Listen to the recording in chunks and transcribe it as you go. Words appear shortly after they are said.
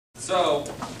So,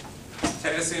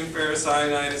 potassium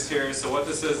ferrocyanide is here. So what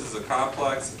this is a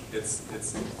complex.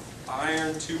 It's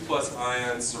iron 2+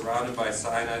 ions surrounded by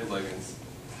cyanide ligands.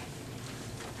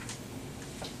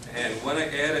 And when I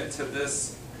add it to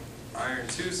this iron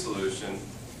 2 solution,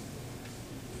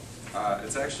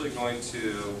 it's actually going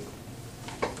to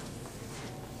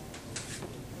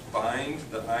bind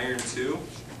the iron 2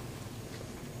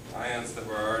 ions that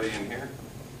were already in here,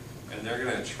 and they're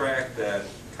going to attract that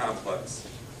complex.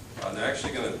 They're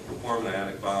actually going to form an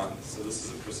ionic bond. So this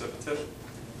is a precipitate.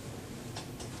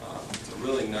 It's a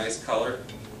really nice color.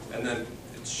 And then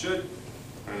it should,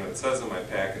 I don't know, it says in my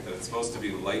packet that it's supposed to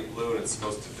be light blue and it's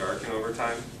supposed to darken over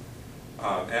time.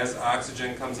 As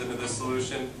oxygen comes into this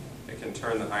solution, it can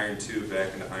turn the iron 2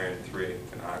 back into iron 3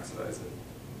 and oxidize it.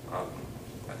 I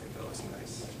think that looks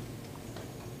nice.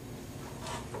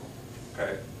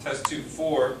 Okay, test tube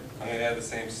 4, I'm going to add the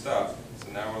same stuff.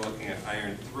 So now we're looking at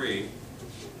iron 3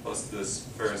 plus this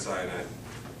ferrocyanide.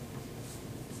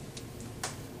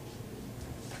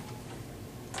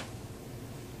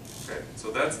 Okay, so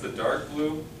that's the dark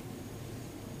blue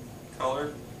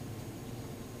color.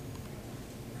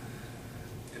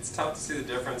 It's tough to see the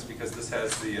difference because this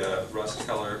has the rust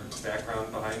color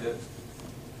background behind it.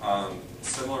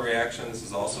 Similar reaction, this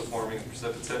is also forming a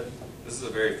precipitate. This is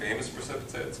a very famous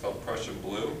precipitate. It's called Prussian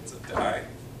blue. It's a dye.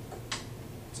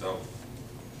 So,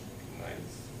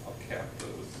 nice. I'll cap those.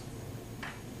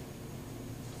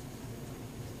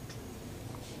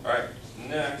 Alright,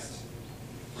 next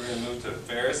we're going to move to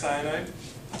ferrocyanide.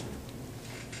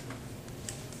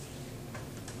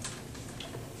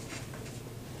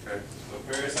 Okay, so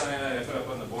ferrocyanide I put up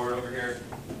on the board over here.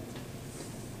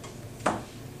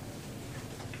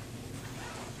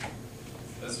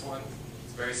 This one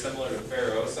is very similar to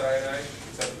ferrocyanide,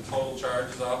 except the total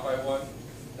charge is off by 1.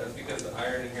 That's because the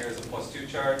iron in here is a +2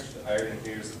 charge, the iron in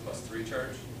here is a +3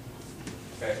 charge.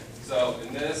 Okay, so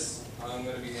in this, I'm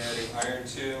going to be adding iron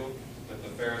 2 with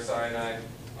the ferrocyanide.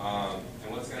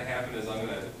 And what's going to happen is I'm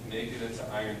going to make it into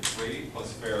iron 3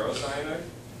 plus ferrocyanide.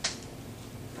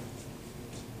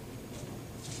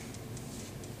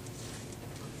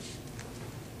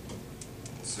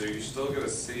 So you're still going to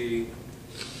see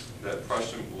that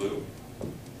Prussian blue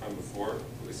from before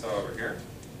that we saw over here.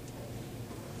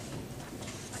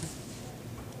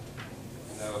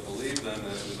 And I would believe then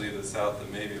that it would lead us out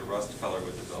that maybe a rust color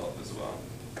would develop as well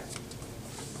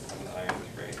on the iron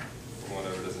 3 from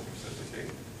whatever doesn't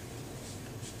precipitate.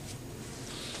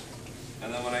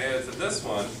 And then when I add it to this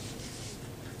one,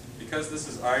 because this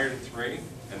is iron 3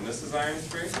 and this is iron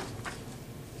 3,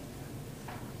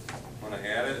 when I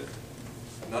add it,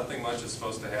 nothing much is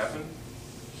supposed to happen.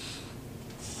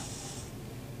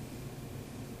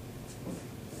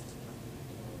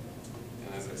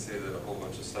 And as I say that, a whole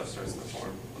bunch of stuff starts to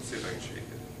form. Let's see if I can shake it.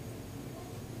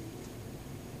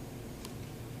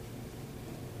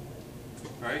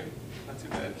 Right? Not too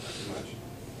bad, not too much.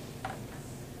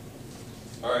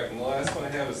 Alright, and the last one I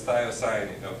have is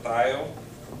thiocyanate. Now, thio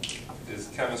is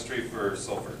chemistry for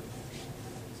sulfur.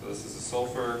 So this is a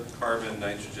sulfur, carbon,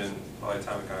 nitrogen,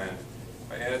 polyatomic ion.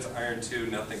 If I add it to iron 2,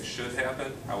 nothing should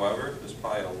happen. However, there's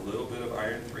probably a little bit of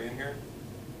iron 3 in here.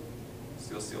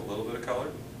 So you'll see a little bit of color.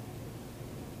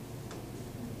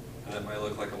 And that might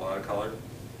look like a lot of color.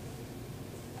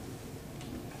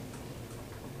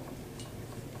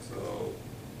 So,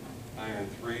 iron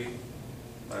 3,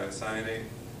 thiocyanate.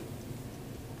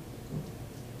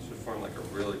 Should form like a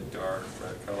really dark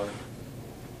red color.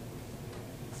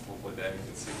 Hopefully that you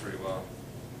can see pretty well.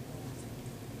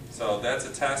 So that's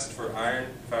a test for iron.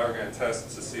 If I were going to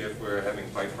test to see if we're having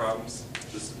pipe problems,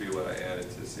 this would be what I added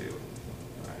to see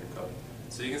iron color.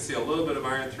 So you can see a little bit of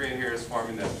iron 3 in here is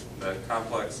forming that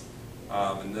complex.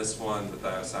 And this one, the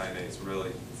thiocyanate, is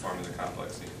really forming the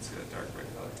complex, and you can see that dark red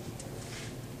color.